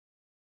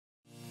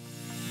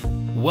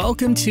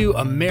Welcome to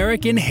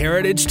American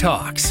Heritage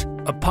Talks,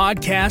 a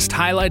podcast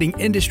highlighting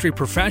industry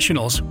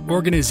professionals,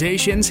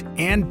 organizations,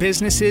 and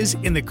businesses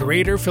in the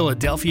greater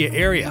Philadelphia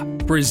area,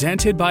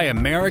 presented by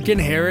American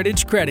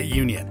Heritage Credit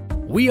Union.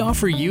 We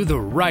offer you the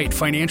right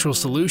financial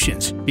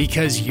solutions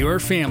because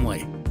you're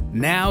family.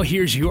 Now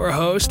here's your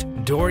host,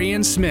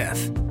 Dorian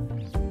Smith.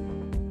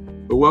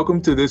 Welcome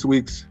to this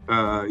week's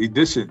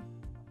edition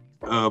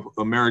of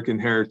American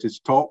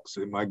Heritage Talks.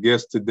 And my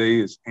guest today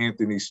is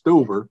Anthony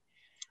Stover,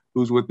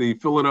 who's with the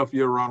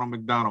Philadelphia Ronald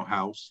McDonald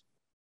House.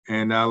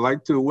 And I'd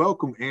like to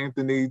welcome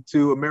Anthony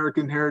to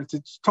American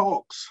Heritage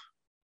Talks.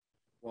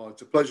 Well,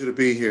 it's a pleasure to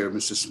be here,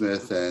 Mr.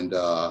 Smith. And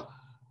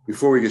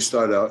before we get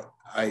started,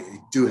 I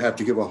do have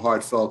to give a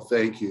heartfelt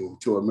thank you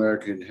to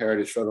American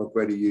Heritage Federal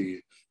Credit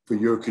Union for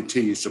your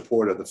continued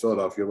support of the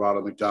Philadelphia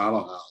Ronald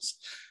McDonald House.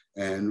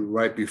 And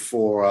right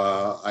before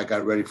I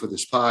got ready for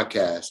this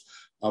podcast,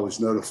 I was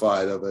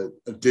notified of an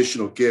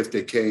additional gift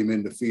that came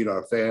in to feed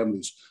our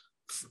families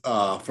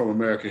from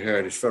American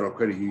Heritage Federal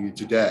Credit Union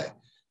today.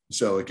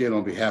 So again,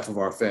 on behalf of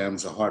our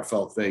families, a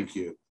heartfelt thank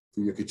you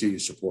for your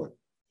continued support.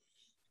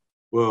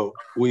 Well,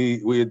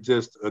 we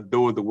just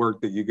adore the work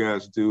that you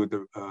guys do at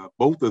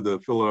both of the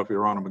Philadelphia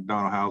Ronald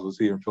McDonald Houses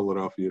here in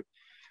Philadelphia.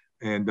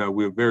 And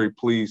we're very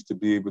pleased to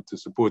be able to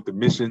support the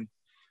mission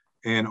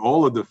and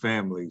all of the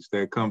families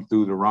that come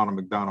through the Ronald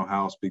McDonald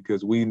House,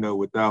 because we know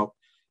without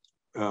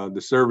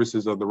the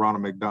services of the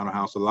Ronald McDonald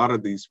House, a lot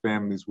of these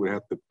families would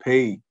have to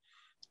pay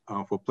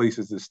for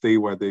places to stay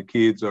while their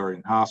kids are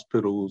in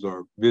hospitals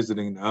or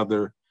visiting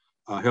other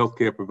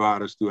healthcare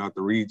providers throughout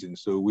the region.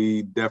 So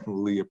we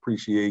definitely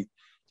appreciate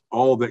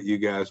all that you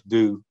guys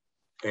do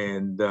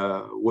and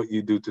what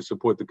you do to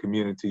support the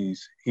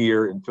communities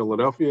here in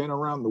Philadelphia and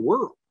around the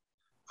world,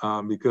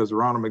 because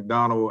Ronald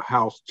McDonald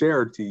House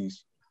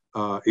charities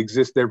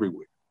exist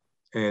everywhere.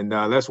 And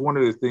that's one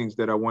of the things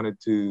that I wanted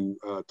to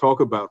talk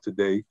about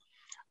today.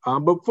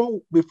 But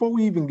before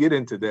we even get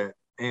into that,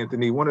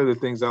 Anthony, one of the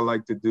things I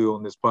like to do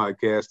on this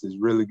podcast is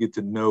really get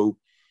to know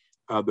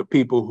the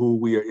people who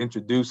we are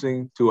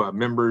introducing to our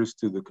members,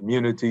 to the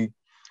community,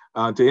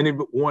 to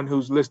anyone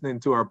who's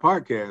listening to our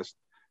podcast.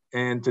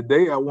 And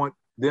today I want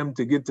them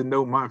to get to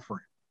know my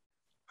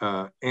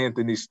friend,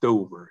 Anthony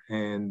Stover.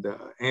 And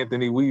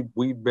Anthony,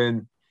 we've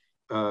been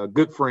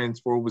good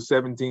friends for over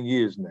 17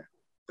 years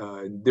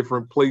now, in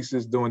different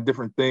places, doing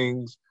different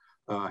things,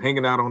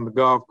 hanging out on the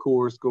golf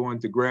course, going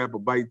to grab a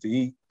bite to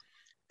eat.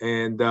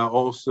 And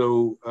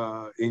also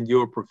in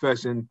your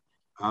profession,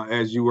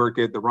 as you work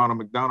at the Ronald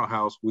McDonald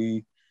House,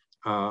 we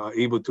are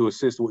able to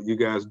assist what you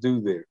guys do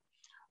there.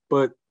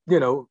 But, you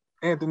know,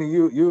 Anthony,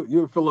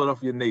 you're a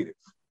Philadelphia native,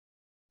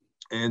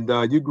 and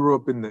you grew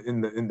up in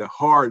the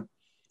hard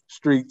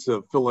streets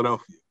of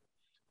Philadelphia.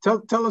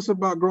 Tell us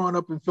about growing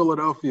up in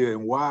Philadelphia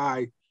and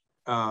why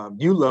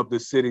you love the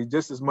city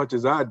just as much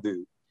as I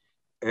do,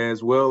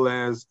 as well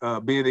as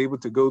being able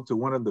to go to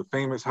one of the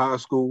famous high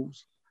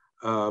schools.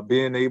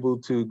 Being able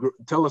to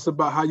tell us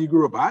about how you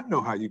grew up. I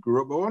know how you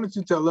grew up, but why don't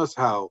you tell us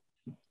how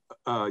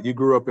you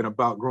grew up and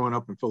about growing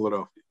up in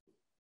Philadelphia?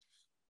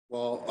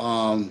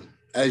 Well,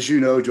 as you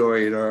know,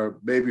 Dorian, or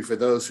maybe for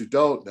those who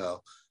don't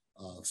know,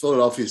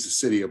 Philadelphia is the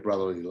city of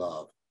brotherly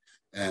love.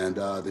 And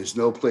there's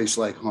no place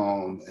like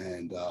home.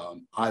 And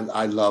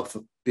I love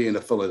being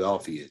a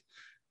Philadelphian.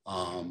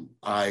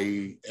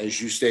 I,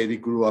 as you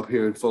stated, grew up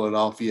here in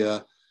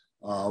Philadelphia,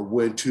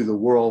 went to the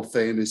world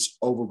famous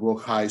Overbrook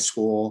High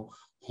School,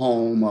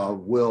 home of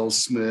Will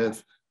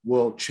Smith,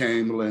 Wilt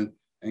Chamberlain,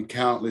 and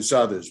countless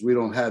others. We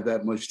don't have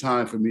that much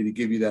time for me to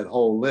give you that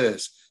whole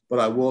list, but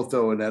I will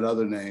throw in that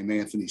other name,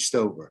 Anthony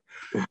Stover.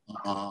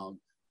 Upon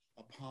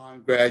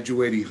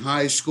graduating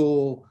high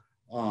school,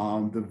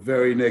 the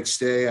very next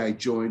day, I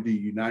joined the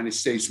United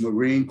States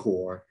Marine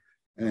Corps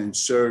and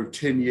served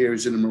 10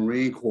 years in the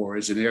Marine Corps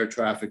as an air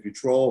traffic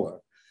controller,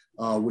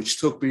 which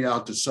took me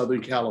out to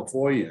Southern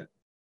California,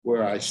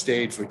 where I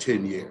stayed for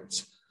 10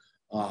 years.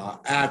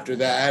 After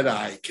that,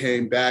 I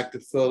came back to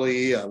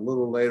Philly a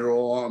little later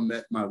on,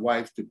 met my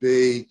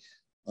wife-to-be,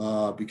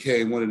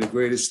 became one of the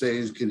greatest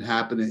things that can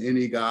happen to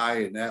any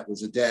guy, and that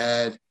was a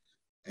dad.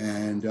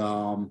 And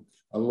a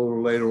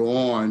little later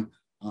on,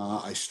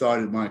 I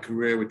started my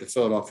career with the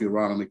Philadelphia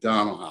Ronald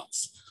McDonald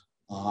House.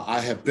 I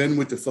have been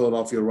with the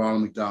Philadelphia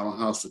Ronald McDonald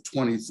House for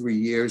 23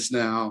 years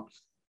now.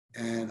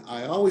 And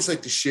I always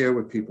like to share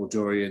with people,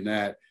 Dorian,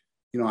 that,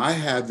 you know, I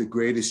have the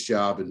greatest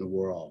job in the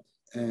world.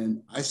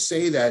 And I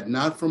say that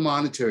not for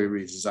monetary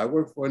reasons. I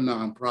work for a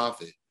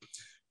nonprofit.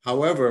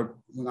 However,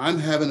 when I'm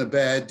having a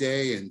bad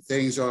day and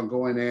things aren't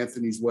going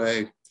Anthony's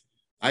way,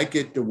 I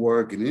get to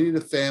work, and any of the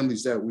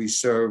families that we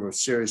serve are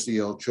seriously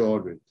ill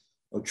children.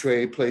 I'll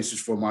trade places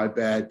for my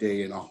bad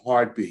day in a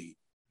heartbeat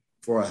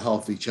for a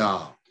healthy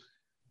child.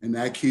 And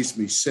that keeps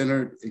me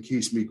centered, it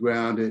keeps me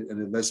grounded,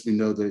 and it lets me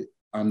know that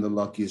I'm the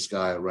luckiest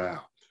guy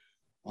around.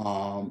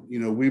 You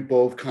know, we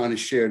both kind of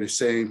share the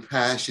same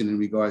passion in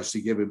regards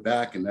to giving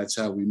back, and that's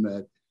how we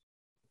met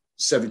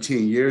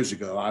 17 years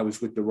ago. I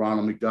was with the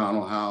Ronald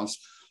McDonald House.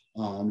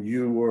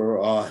 You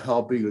were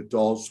helping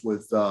adults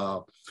with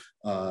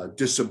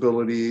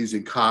disabilities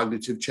and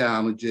cognitive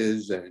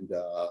challenges. And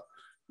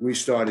we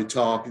started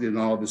talking, and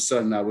all of a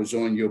sudden I was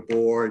on your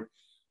board.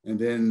 And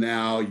then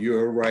now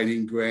you're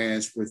writing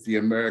grants with the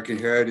American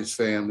Heritage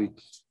Family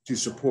to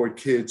support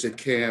kids at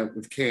camp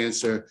with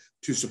cancer,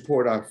 to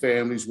support our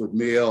families with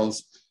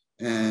meals.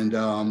 And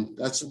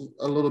that's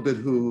a little bit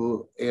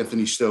who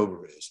Anthony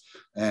Stover is.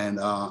 And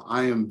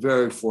I am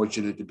very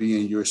fortunate to be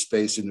in your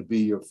space and to be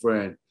your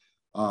friend,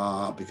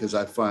 because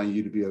I find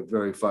you to be a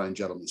very fine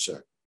gentleman,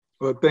 sir.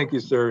 Well, thank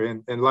you, sir.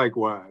 And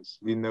likewise,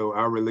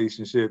 our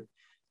relationship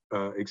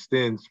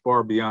extends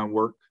far beyond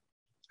work.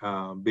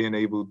 Being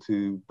able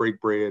to break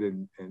bread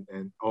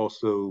and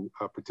also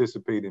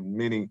participate in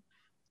many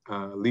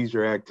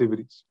leisure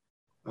activities,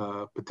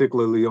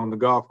 particularly on the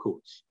golf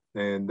course.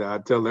 And I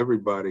tell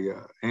everybody,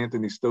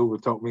 Anthony Stover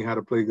taught me how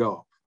to play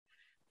golf.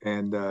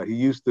 And he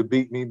used to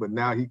beat me, but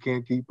now he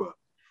can't keep up.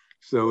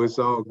 So it's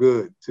all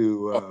good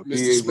to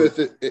Mr. Smith,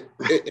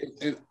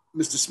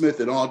 Mr. Smith,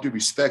 in all due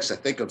respects, I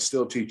think I'm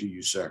still teaching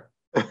you, sir.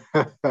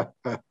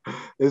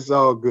 It's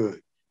all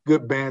good.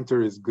 Good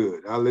banter is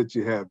good. I'll let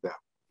you have that.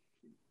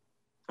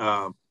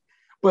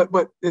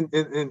 But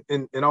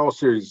in all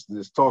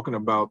seriousness, talking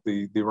about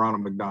the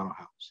Ronald McDonald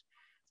House,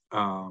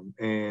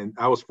 and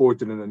I was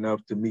fortunate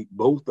enough to meet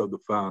both of the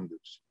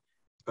founders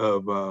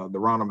of the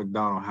Ronald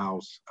McDonald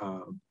House,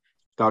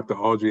 Dr.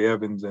 Audrey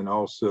Evans and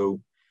also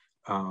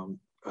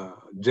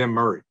Jim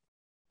Murray.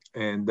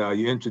 And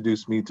you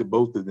introduced me to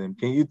both of them.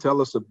 Can you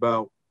tell us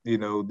about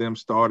them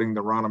starting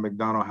the Ronald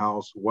McDonald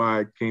House,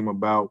 why it came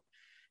about?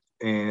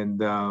 And,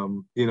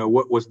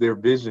 what was their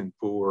vision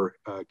for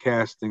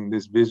casting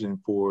this vision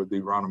for the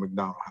Ronald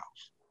McDonald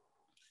House?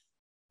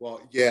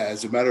 Well, yeah,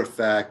 as a matter of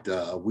fact,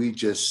 we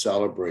just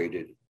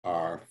celebrated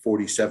our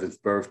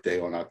 47th birthday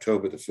on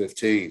October the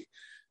 15th.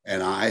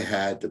 And I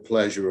had the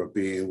pleasure of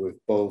being with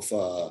both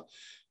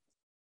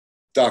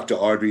Dr.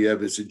 Audrey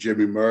Evans and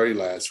Jimmy Murray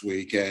last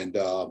week. And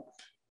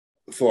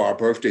for our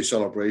birthday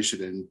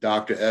celebration, and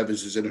Dr.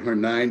 Evans is in her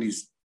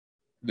 90s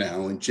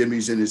now, and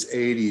Jimmy's in his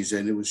 80s.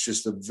 And it was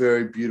just a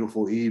very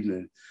beautiful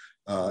evening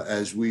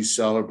as we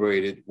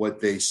celebrated what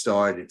they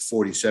started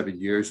 47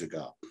 years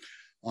ago.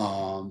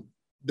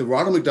 The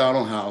Ronald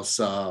McDonald House,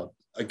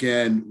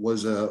 again,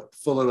 was a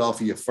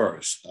Philadelphia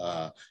first.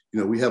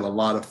 We have a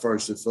lot of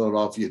firsts in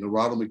Philadelphia, and the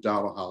Ronald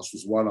McDonald House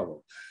was one of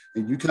them.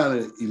 And you kind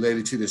of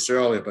related to this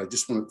earlier, but I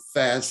just want to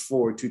fast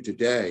forward to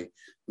today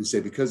and say,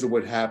 because of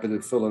what happened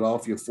in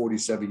Philadelphia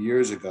 47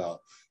 years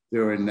ago,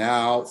 there are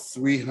now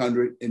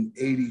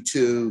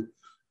 382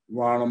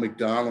 Ronald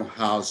McDonald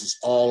houses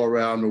all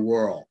around the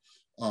world.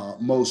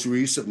 Most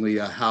recently,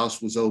 a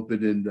house was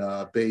opened in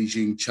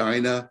Beijing,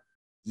 China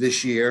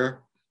this year,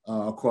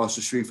 across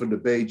the street from the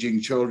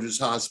Beijing Children's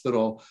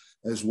Hospital,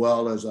 as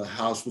well as a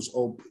house was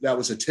open. That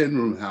was a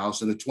 10-room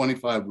house, and a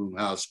 25-room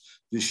house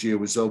this year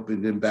was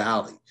opened in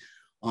Bali.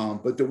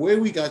 But the way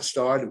we got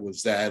started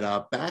was that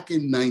back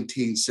in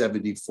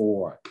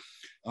 1974,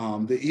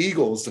 the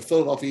Eagles, the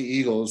Philadelphia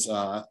Eagles,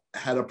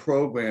 had a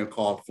program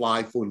called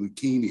Fly for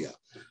Leukemia.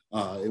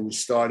 It was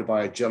started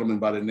by a gentleman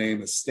by the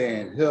name of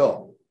Stan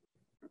Hill.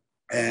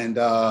 And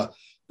the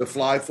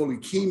Fly for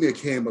Leukemia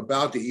came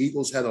about. The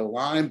Eagles had a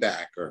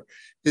linebacker.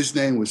 His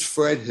name was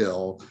Fred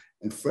Hill,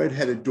 and Fred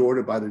had a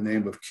daughter by the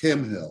name of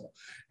Kim Hill.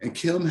 And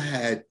Kim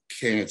had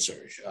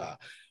cancer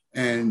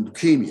and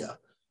leukemia.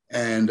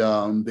 And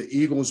the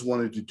Eagles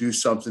wanted to do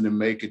something to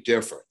make a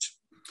difference.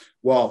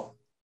 Well,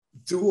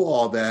 through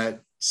all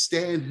that,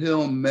 Stan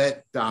Hill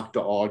met Dr.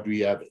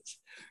 Audrey Evans.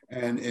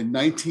 And in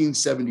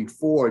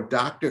 1974,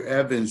 Dr.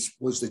 Evans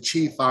was the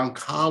chief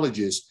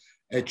oncologist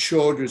at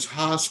Children's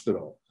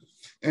Hospital.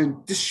 And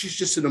she's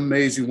just an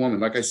amazing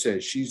woman. Like I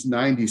said, she's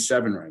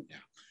 97 right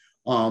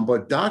now.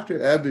 But Dr.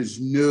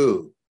 Evans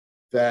knew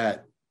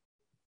that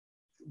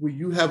when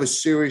you have a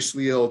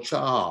seriously ill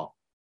child,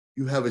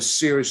 you have a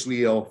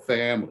seriously ill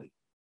family.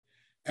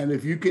 And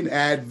if you can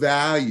add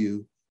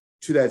value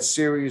to that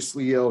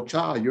seriously ill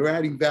child, you're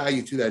adding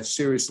value to that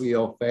seriously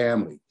ill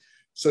family.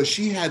 So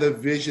she had a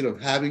vision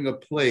of having a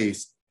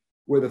place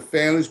where the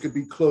families could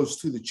be close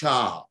to the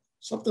child,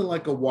 something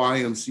like a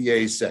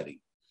YMCA setting.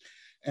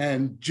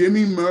 And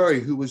Jimmy Murray,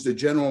 who was the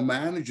general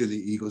manager of the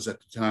Eagles at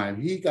the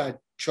time, he got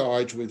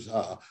charged with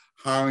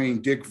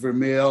hiring Dick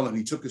Vermeil, and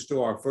he took us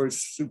to our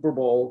first Super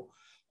Bowl.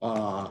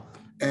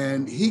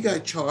 And he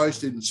got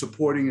charged in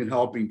supporting and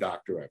helping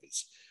Dr.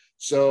 Evans.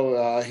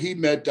 So he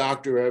met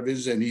Dr.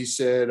 Evans and he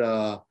said,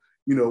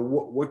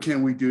 what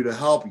can we do to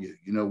help you?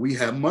 We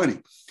have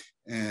money.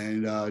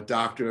 And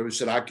Dr. Evans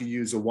said, I could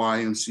use a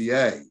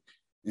YMCA.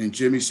 And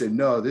Jimmy said,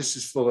 no, this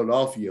is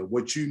Philadelphia.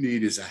 What you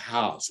need is a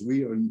house.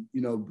 We are,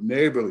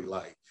 neighborly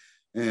like.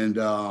 And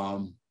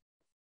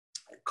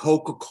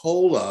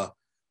Coca-Cola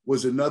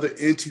was another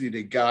entity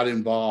that got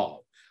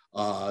involved.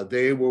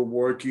 They were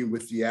working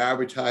with the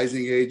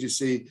advertising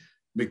agency.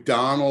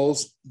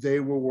 McDonald's, they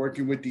were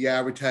working with the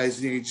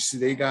advertising agency.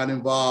 They got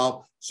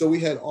involved. So we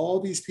had all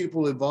these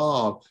people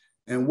involved.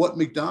 And what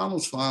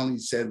McDonald's finally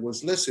said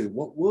was, listen,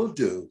 what we'll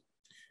do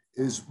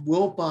is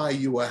we'll buy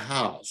you a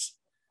house.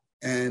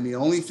 And the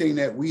only thing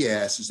that we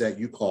ask is that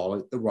you call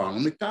it the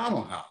Ronald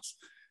McDonald House.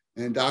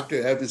 And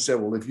Dr. Evans said,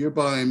 well, if you're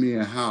buying me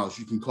a house,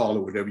 you can call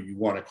it whatever you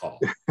want to call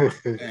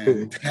it.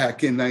 And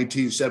back in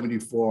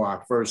 1974,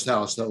 our first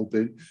house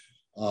opened.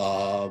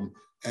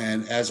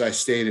 And as I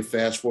stated,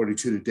 fast forward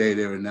to today,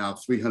 there are now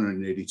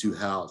 382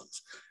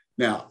 houses.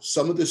 Now,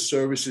 some of the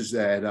services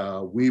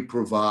that we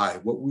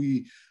provide, what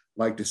we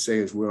like to say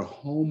is we're a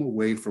home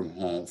away from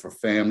home for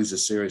families of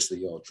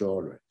seriously ill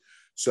children.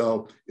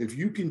 So if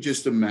you can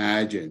just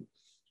imagine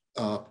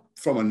being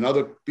from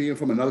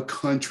another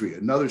country,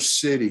 another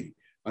city,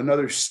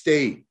 another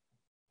state,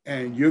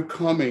 and you're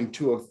coming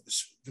to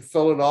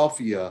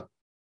Philadelphia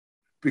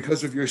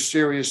because of your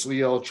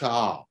seriously ill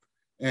child,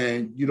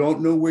 and you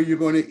don't know where you're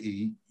going to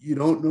eat, you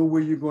don't know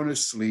where you're going to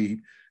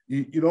sleep,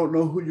 you don't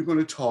know who you're going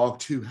to talk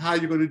to, how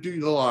you're going to do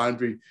your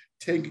laundry,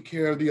 taking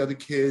care of the other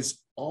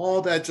kids,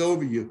 all that's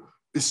over you,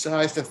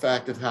 besides the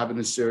fact of having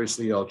a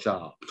seriously ill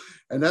child.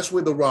 And that's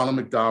where the Ronald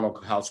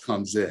McDonald House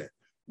comes in.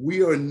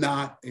 We are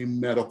not a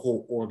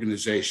medical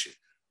organization.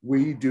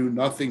 We do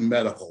nothing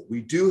medical.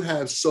 We do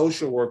have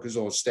social workers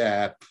on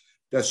staff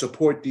that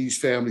support these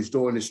families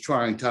during this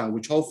trying time,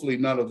 which hopefully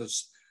none of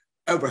us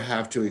ever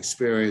have to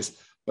experience.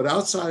 But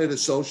outside of the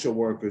social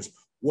workers,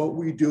 what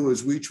we do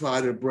is we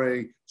try to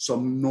bring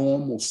some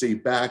normalcy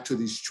back to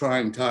these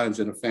trying times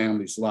in a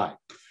family's life.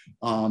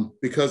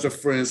 Because of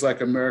friends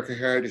like American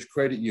Heritage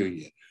Credit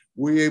Union,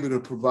 we're able to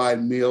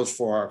provide meals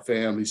for our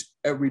families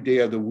every day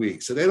of the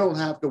week. So they don't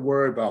have to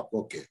worry about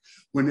cooking.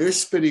 When they're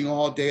spending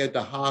all day at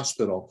the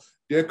hospital,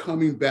 they're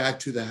coming back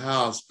to the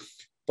house,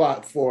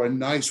 but for a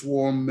nice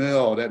warm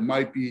meal that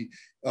might be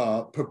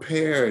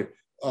prepared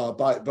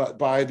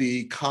by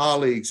the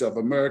colleagues of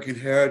American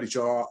Heritage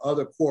or our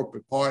other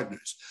corporate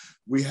partners.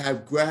 We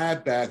have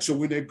grab bags. So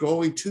when they're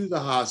going to the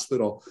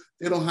hospital,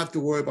 they don't have to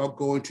worry about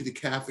going to the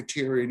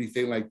cafeteria or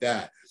anything like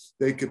that.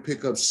 They could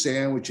pick up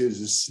sandwiches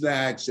and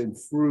snacks and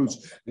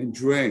fruits and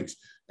drinks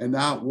and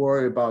not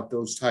worry about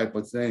those type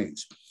of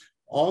things.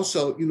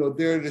 Also,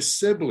 there are the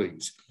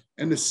siblings.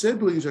 And the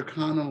siblings are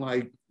kind of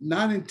like,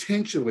 not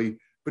intentionally,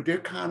 but they're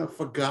kind of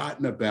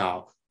forgotten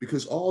about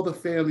because all the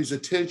family's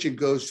attention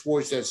goes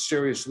towards that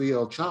seriously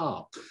ill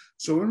child.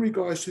 So in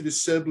regards to the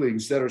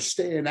siblings that are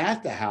staying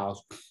at the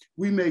house,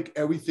 we make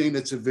everything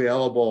that's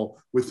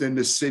available within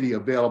the city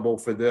available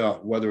for them,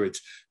 whether it's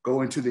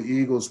going to the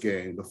Eagles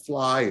game, the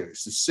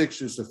Flyers, the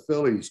Sixers, the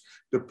Phillies,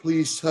 the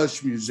Please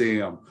Touch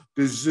Museum,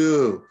 the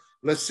zoo.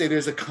 Let's say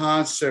there's a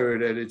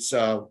concert and it's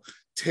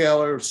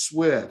Taylor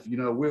Swift,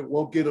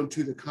 we'll get them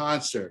to the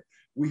concert.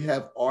 We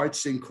have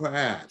arts and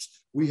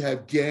crafts. We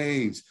have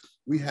games.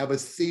 We have a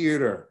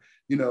theater.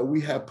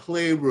 We have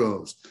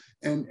playrooms.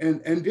 And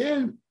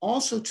then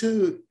also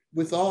too,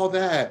 with all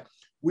that,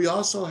 we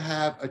also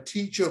have a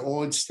teacher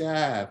on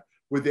staff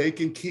where they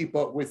can keep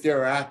up with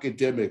their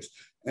academics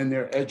and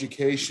their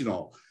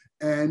educational.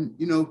 And,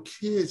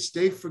 kids,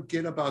 they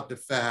forget about the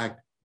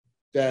fact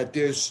that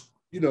there's,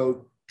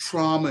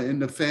 trauma in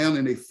the family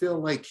and they feel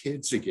like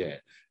kids again.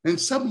 And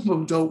some of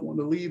them don't want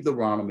to leave the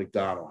Ronald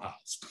McDonald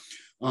House.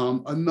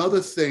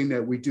 Another thing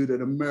that we do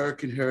that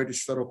American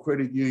Heritage Federal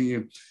Credit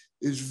Union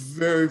is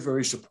very,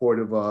 very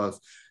supportive of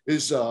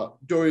is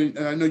and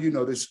I know you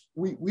know this,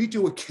 we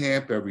do a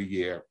camp every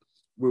year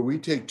where we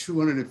take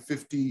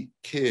 250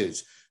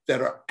 kids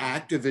that are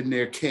active in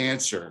their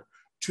cancer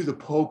to the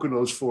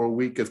Poconos for a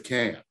week of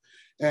camp.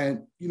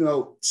 And,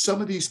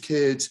 some of these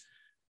kids,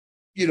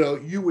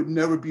 you would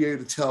never be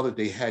able to tell that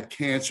they had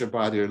cancer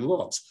by their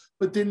looks.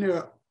 But then there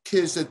are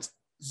kids that's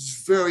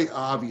very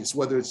obvious,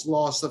 whether it's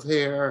loss of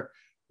hair,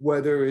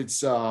 whether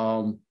it's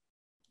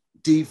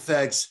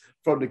defects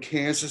from the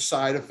cancer,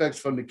 side effects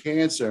from the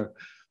cancer.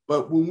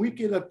 But when we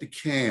get up to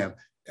camp,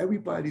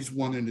 everybody's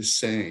one and the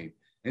same.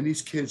 And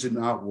these kids are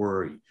not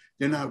worried.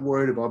 They're not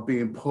worried about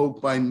being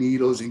poked by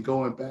needles and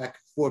going back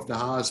and forth to the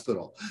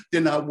hospital. They're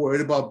not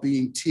worried about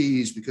being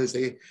teased because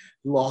they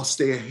lost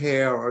their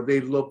hair or they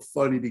look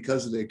funny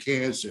because of their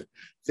cancer.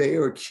 They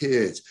are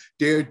kids.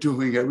 They're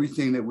doing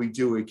everything that we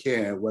do at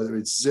camp, whether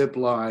it's zip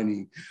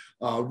lining,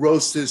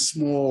 roasted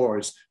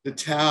s'mores, the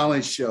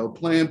talent show,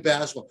 playing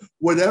basketball,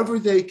 whatever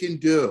they can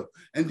do.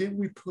 And then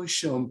we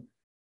push them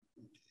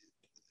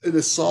in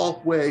a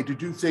soft way to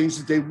do things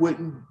that they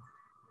wouldn't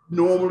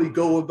normally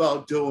go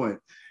about doing.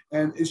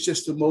 And it's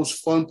just the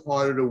most fun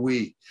part of the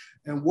week.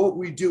 And what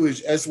we do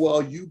is, as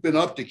well, you've been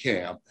up to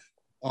camp.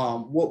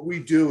 What we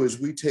do is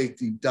we take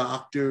the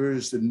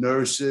doctors, the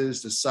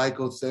nurses, the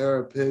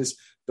psychotherapists,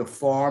 the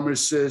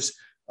pharmacists,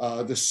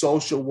 the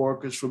social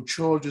workers from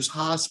Children's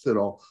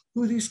Hospital,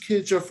 who these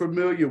kids are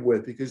familiar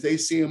with because they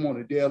see them on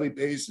a daily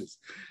basis.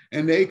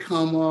 And they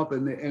come up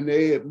and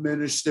they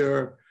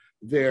administer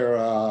their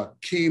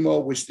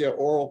chemo, which their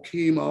oral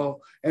chemo,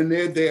 and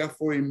they're there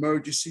for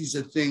emergencies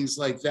and things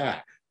like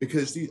that.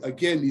 Because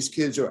these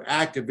kids are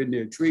active in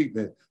their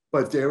treatment,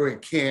 but they're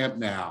at camp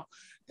now.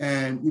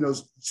 And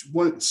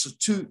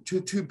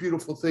two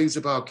beautiful things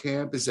about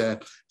camp is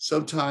that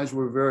sometimes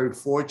we're very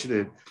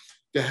fortunate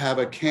to have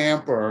a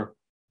camper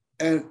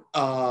and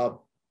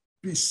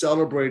be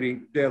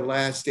celebrating their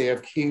last day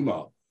of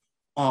chemo.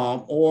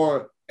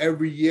 or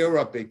every year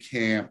up at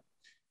camp,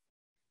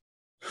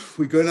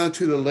 we go down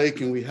to the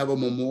lake and we have a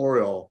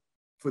memorial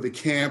for the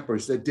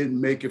campers that didn't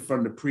make it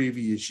from the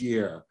previous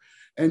year.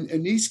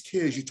 And these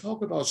kids, you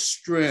talk about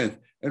strength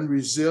and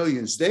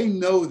resilience. They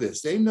know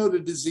this. They know the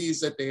disease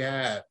that they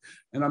have.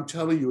 And I'm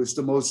telling you, it's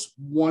the most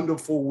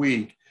wonderful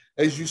week,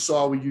 as you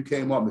saw when you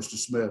came up, Mr.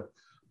 Smith.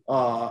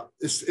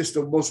 It's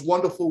the most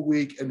wonderful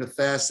week and the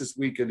fastest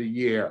week of the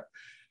year.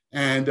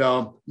 And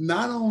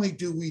not only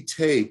do we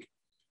take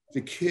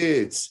the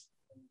kids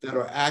that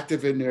are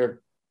active in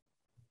their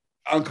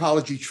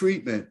oncology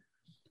treatment,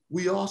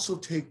 we also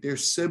take their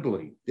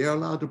sibling. They're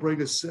allowed to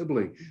bring a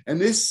sibling.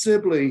 And this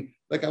sibling,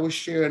 like I was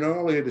sharing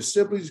earlier, the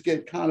siblings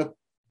get kind of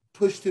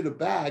pushed to the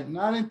back,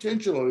 not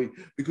intentionally,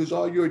 because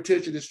all your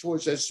attention is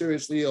towards that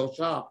seriously ill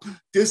child.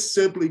 This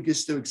sibling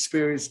gets to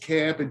experience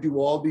camp and do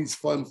all these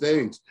fun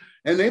things.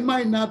 And they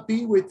might not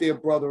be with their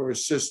brother or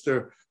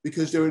sister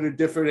because they're in a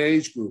different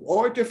age group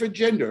or a different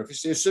gender. If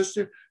it's their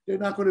sister, they're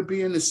not going to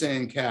be in the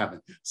same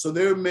cabin. So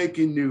they're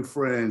making new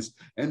friends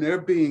and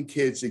they're being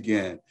kids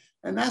again.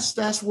 And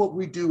that's what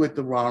we do at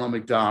the Ronald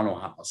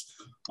McDonald House.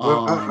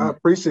 Well, I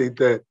appreciate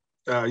that.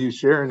 You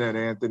sharing that,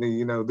 Anthony.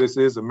 You know, this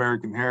is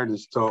American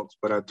Heritage Talks,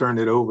 but I turned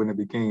it over and it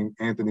became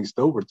Anthony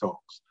Stover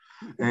Talks.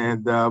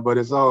 And but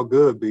it's all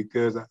good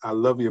because I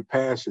love your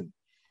passion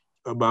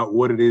about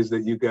what it is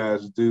that you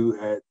guys do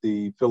at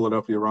the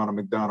Philadelphia Ronald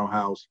McDonald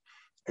House.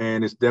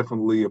 And it's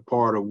definitely a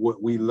part of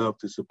what we love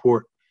to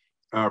support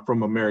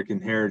from American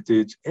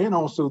Heritage and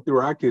also through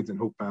our Kids in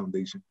Hope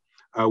Foundation,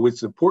 which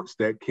supports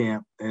that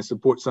camp and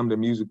supports some of the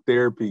music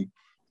therapy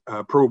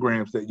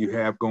programs that you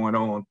have going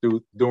on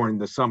during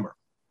the summer.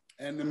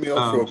 And the meal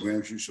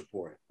programs you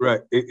support.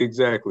 Right,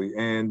 exactly.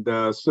 And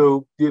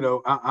so, you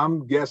know,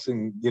 I'm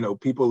guessing, you know,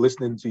 people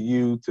listening to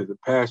you, to the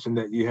passion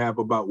that you have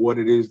about what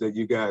it is that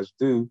you guys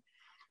do.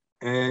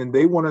 And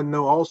they want to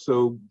know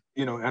also,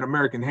 you know, at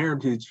American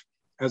Heritage,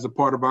 as a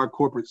part of our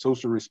corporate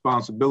social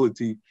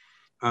responsibility,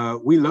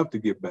 we love to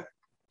give back.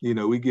 You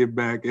know, we give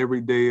back every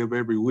day of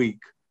every week.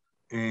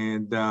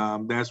 And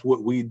that's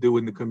what we do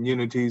in the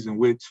communities in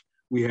which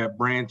we have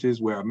branches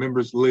where our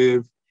members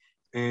live.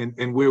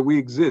 And where we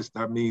exist.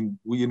 I mean,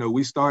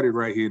 we started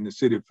right here in the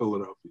city of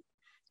Philadelphia,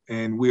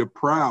 and we are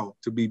proud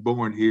to be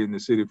born here in the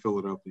city of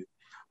Philadelphia.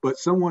 But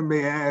someone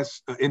may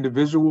ask an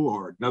individual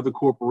or another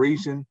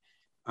corporation,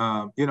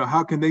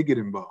 how can they get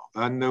involved?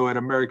 I know at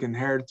American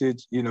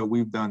Heritage,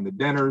 we've done the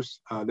dinners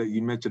that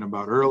you mentioned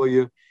about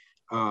earlier.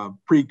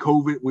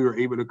 Pre-COVID, we were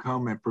able to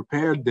come and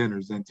prepare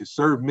dinners and to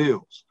serve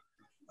meals,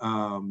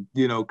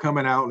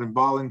 coming out and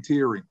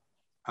volunteering.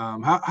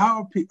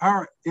 How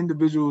are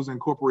individuals and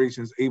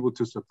corporations able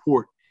to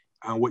support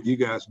what you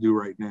guys do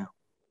right now?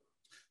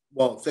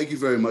 Well, thank you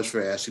very much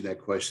for asking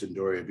that question,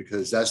 Dorian,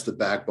 because that's the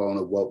backbone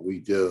of what we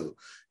do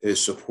is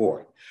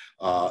support,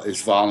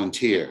 is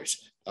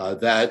volunteers.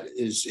 That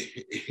is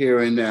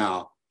here and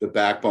now the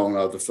backbone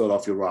of the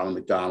Philadelphia Ronald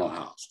McDonald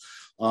House.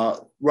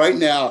 Right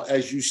now,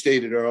 as you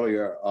stated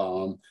earlier,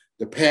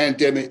 the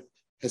pandemic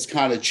has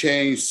kind of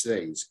changed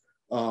things.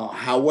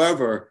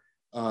 However,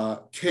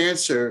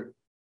 cancer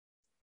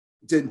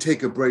didn't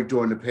take a break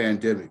during the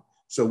pandemic.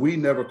 So we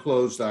never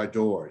closed our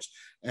doors.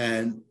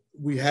 And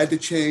we had to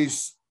change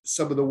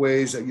some of the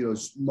ways that,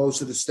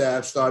 most of the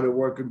staff started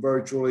working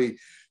virtually.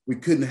 We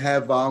couldn't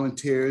have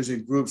volunteers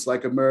and groups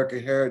like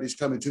American Heritage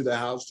coming to the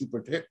house to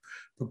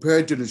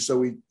prepare dinners.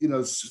 So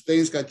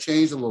things got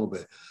changed a little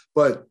bit.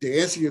 But to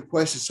answer your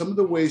question, some of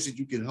the ways that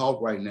you can help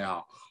right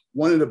now,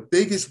 one of the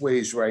biggest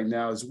ways right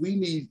now is we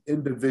need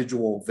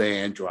individual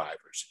van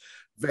drivers.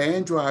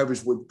 Van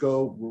drivers will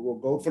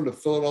go from the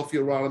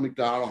Philadelphia Ronald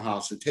McDonald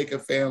House and take a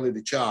family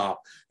to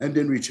CHOP and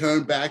then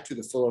return back to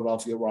the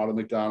Philadelphia Ronald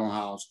McDonald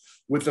House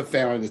with the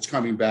family that's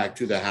coming back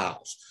to the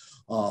house.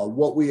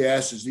 What we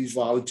ask is these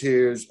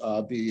volunteers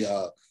be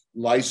a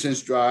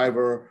licensed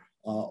driver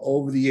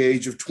over the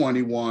age of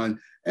 21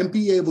 and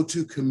be able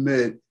to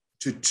commit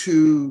to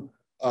 2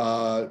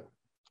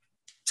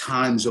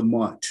 times a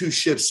month, 2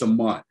 shifts a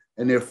month,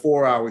 and they're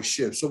 4-hour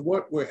shifts. So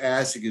what we're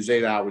asking is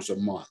 8 hours a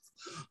month.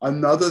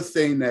 Another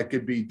thing that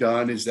could be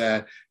done is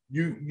that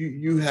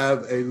you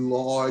have a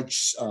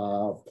large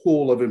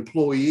pool of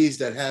employees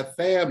that have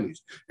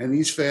families, and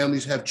these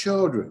families have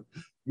children.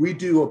 We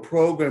do a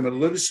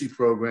literacy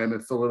program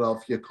in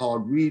Philadelphia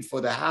called Read for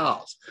the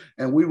House,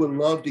 and we would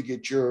love to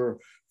get your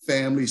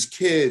family's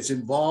kids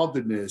involved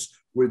in this,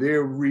 where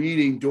they're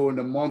reading during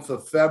the month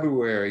of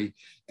February,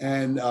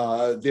 and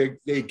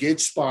they get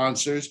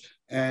sponsors.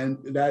 And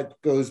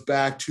that goes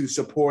back to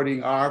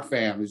supporting our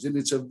families. And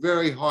it's a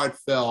very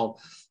heartfelt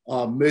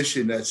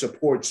mission that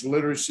supports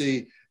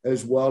literacy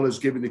as well as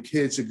giving the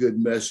kids a good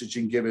message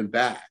and giving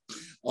back.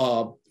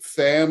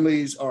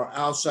 Families or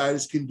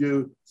outsiders can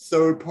do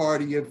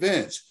third-party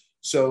events.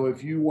 So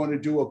if you want to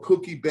do a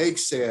cookie bake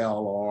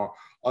sale or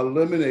a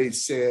lemonade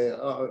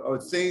sale or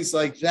things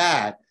like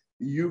that,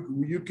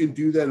 you can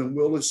do that, and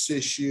we'll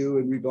assist you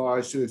in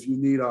regards to if you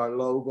need our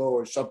logo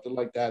or something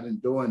like that in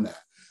doing that.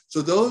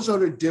 So those are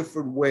the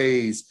different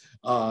ways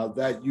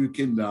that you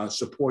can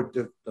support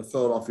the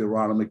Philadelphia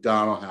Ronald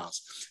McDonald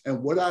House.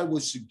 And what I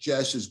would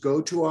suggest is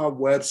go to our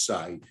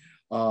website,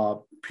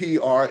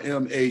 prmh.org,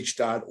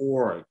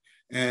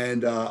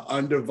 and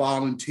under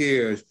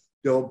volunteers,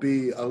 there'll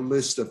be a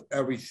list of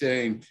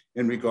everything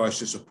in regards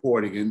to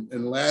supporting. And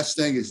the last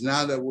thing is,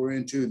 now that we're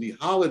into the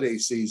holiday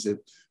season,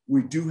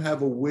 we do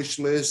have a wish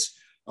list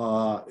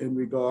in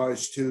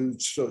regards to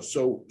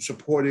so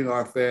supporting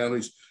our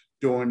families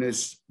during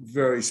this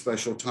very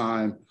special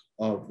time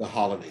of the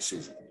holiday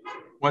season.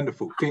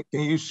 Wonderful. Can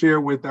you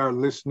share with our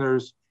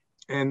listeners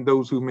and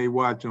those who may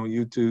watch on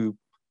YouTube,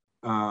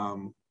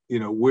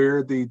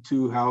 where the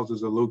two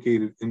houses are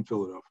located in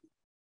Philadelphia?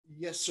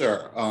 Yes,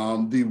 sir.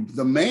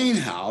 The main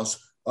house,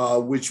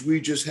 which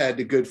we just had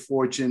the good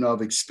fortune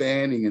of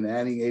expanding and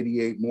adding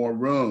 88 more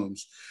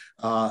rooms,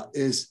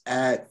 is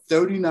at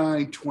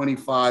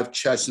 3925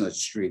 Chestnut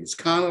Street. It's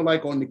kind of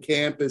like on the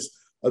campus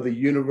of the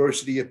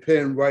University of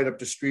Penn, right up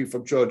the street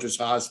from Children's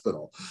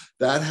Hospital.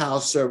 That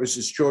house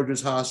services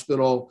Children's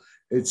Hospital,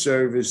 it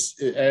services,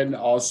 and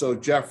also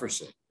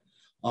Jefferson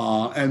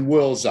and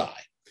Wills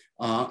Eye.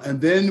 And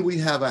then we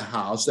have a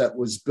house that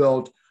was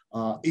built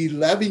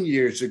 11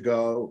 years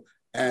ago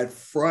at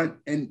Front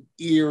and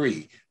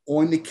Erie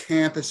on the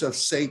campus of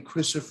St.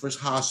 Christopher's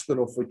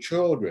Hospital for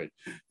Children.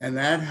 And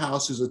that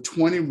house is a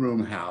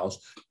 20-room house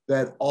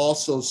that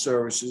also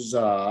services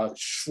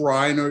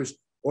Shriners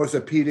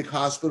Orthopedic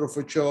Hospital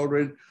for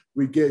Children.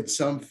 We get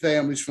some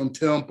families from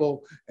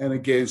Temple, and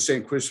again,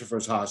 St.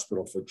 Christopher's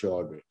Hospital for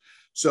Children.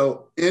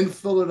 So in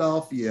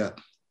Philadelphia,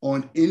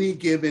 on any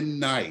given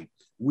night,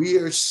 we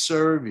are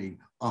serving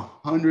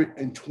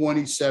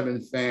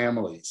 127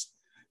 families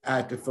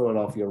at the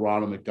Philadelphia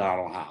Ronald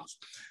McDonald House.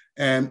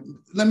 And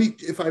let me,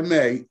 if I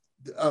may,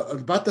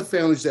 about the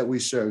families that we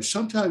serve.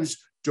 Sometimes,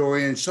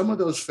 Dorian, some of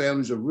those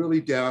families are really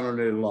down on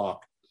their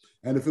luck.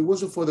 And if it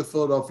wasn't for the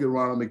Philadelphia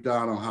Ronald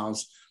McDonald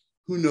House,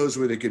 who knows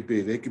where they could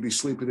be? They could be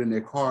sleeping in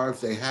their car if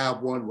they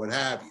have one, what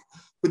have you.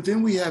 But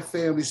then we have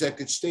families that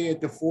could stay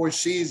at the Four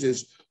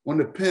Seasons on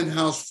the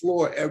penthouse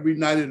floor every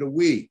night of the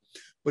week.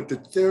 But the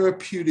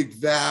therapeutic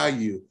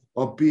value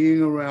of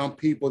being around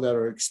people that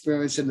are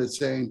experiencing the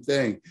same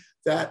thing,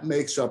 that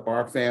makes up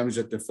our families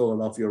at the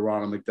Philadelphia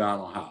Ronald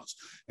McDonald House.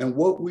 And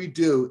what we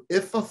do,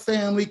 if a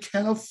family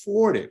can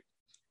afford it,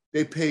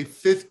 they pay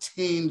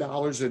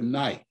 $15 a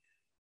night.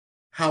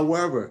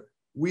 However,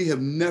 we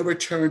have never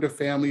turned a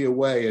family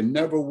away and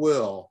never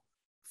will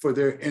for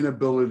their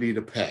inability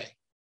to pay.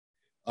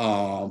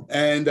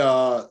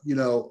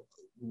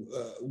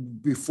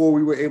 Before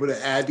we were able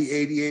to add the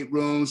 88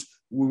 rooms,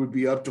 we would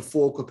be up to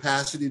full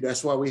capacity.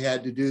 That's why we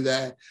had to do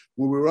that.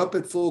 When we were up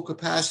at full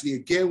capacity,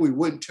 again, we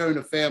wouldn't turn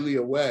the family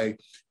away.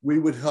 We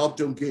would help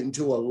them get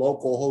into a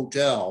local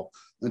hotel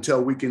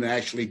until we can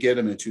actually get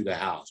them into the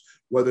house,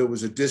 whether it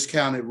was a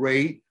discounted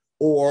rate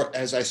or,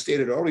 as I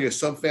stated earlier,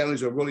 some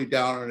families are really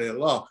down on their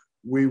luck.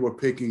 We were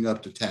picking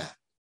up the tab.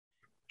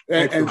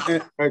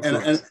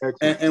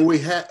 And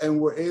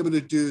we're able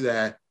to do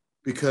that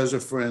because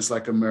of friends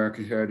like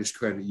American Heritage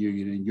Credit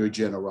Union and your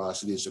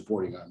generosity in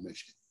supporting our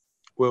mission.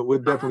 Well, we're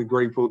definitely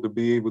grateful to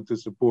be able to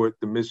support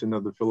the mission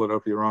of the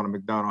Philadelphia Ronald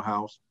McDonald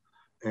House.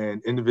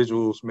 And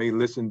individuals may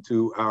listen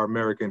to our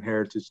American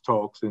Heritage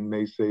Talks and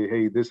may say,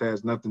 hey, this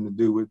has nothing to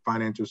do with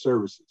financial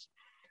services.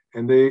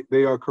 And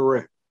they are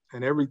correct.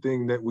 And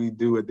everything that we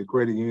do at the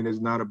credit union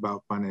is not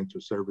about financial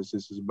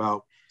services. It's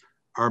about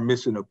our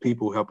mission of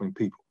people helping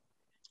people.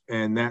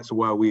 And that's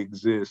why we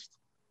exist,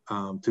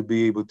 to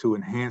be able to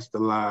enhance the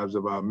lives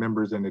of our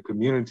members and the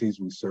communities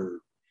we serve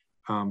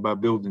by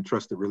building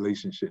trusted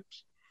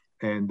relationships.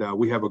 And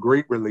we have a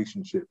great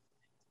relationship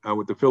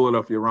with the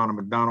Philadelphia Ronald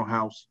McDonald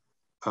House.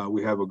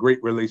 We have a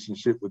great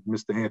relationship with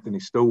Mr. Anthony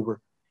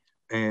Stover.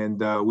 And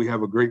we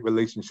have a great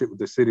relationship with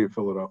the city of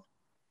Philadelphia.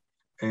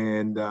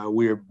 And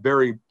we are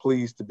very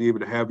pleased to be able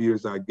to have you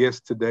as our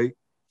guest today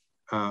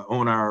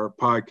on our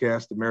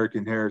podcast,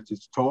 American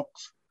Heritage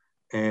Talks.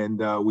 And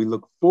we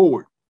look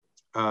forward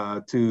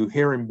to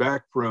hearing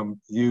back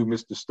from you,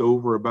 Mr.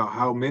 Stover, about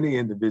how many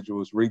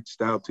individuals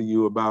reached out to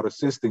you about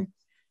assisting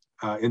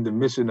in the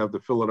mission of the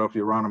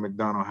Philadelphia Ronald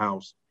McDonald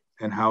House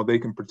and how they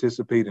can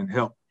participate and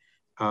help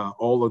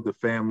all of the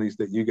families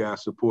that you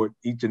guys support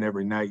each and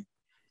every night.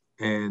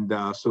 And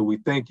so we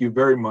thank you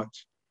very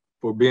much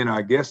for being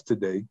our guest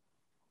today.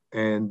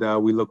 And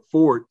we look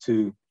forward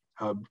to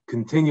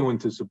continuing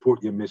to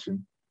support your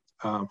mission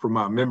from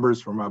our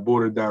members, from our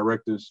board of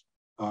directors,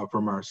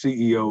 from our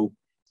CEO,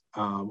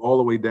 all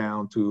the way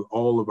down to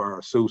all of our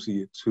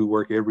associates who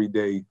work every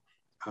day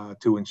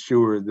to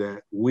ensure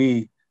that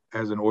we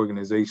as an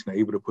organization are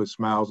able to put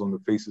smiles on the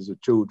faces of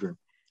children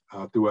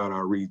throughout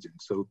our region.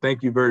 So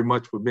thank you very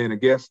much for being a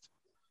guest.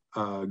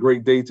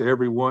 Great day to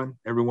everyone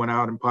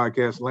out in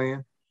podcast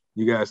land.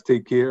 You guys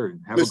take care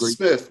and have Mr. a great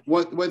Smith,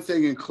 one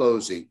thing in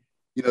closing,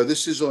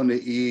 this is on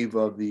the eve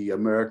of the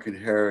American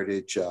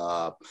Heritage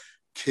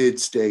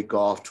Kids Day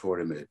Golf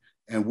Tournament.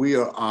 And we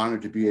are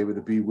honored to be able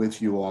to be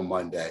with you on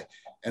Monday.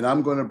 And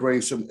I'm going to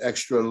bring some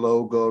extra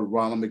logo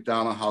Ronald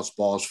McDonald House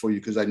balls for you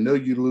because I know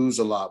you lose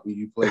a lot when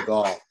you play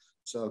golf.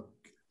 So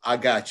I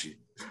got you.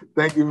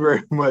 Thank you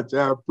very much.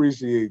 I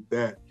appreciate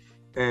that.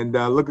 And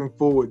looking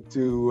forward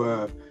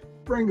to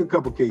bring a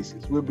couple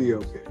cases. We'll be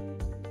okay.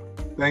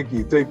 Thank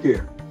you. Take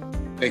care.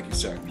 Thank you,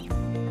 sir.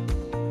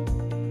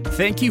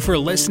 Thank you for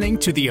listening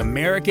to the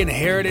American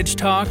Heritage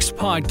Talks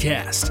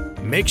podcast.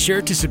 Make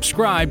sure to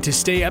subscribe to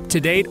stay up to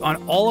date on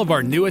all of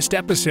our newest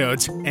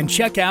episodes and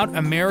check out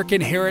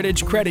American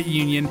Heritage Credit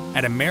Union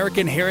at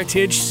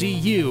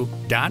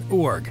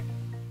AmericanHeritageCU.org.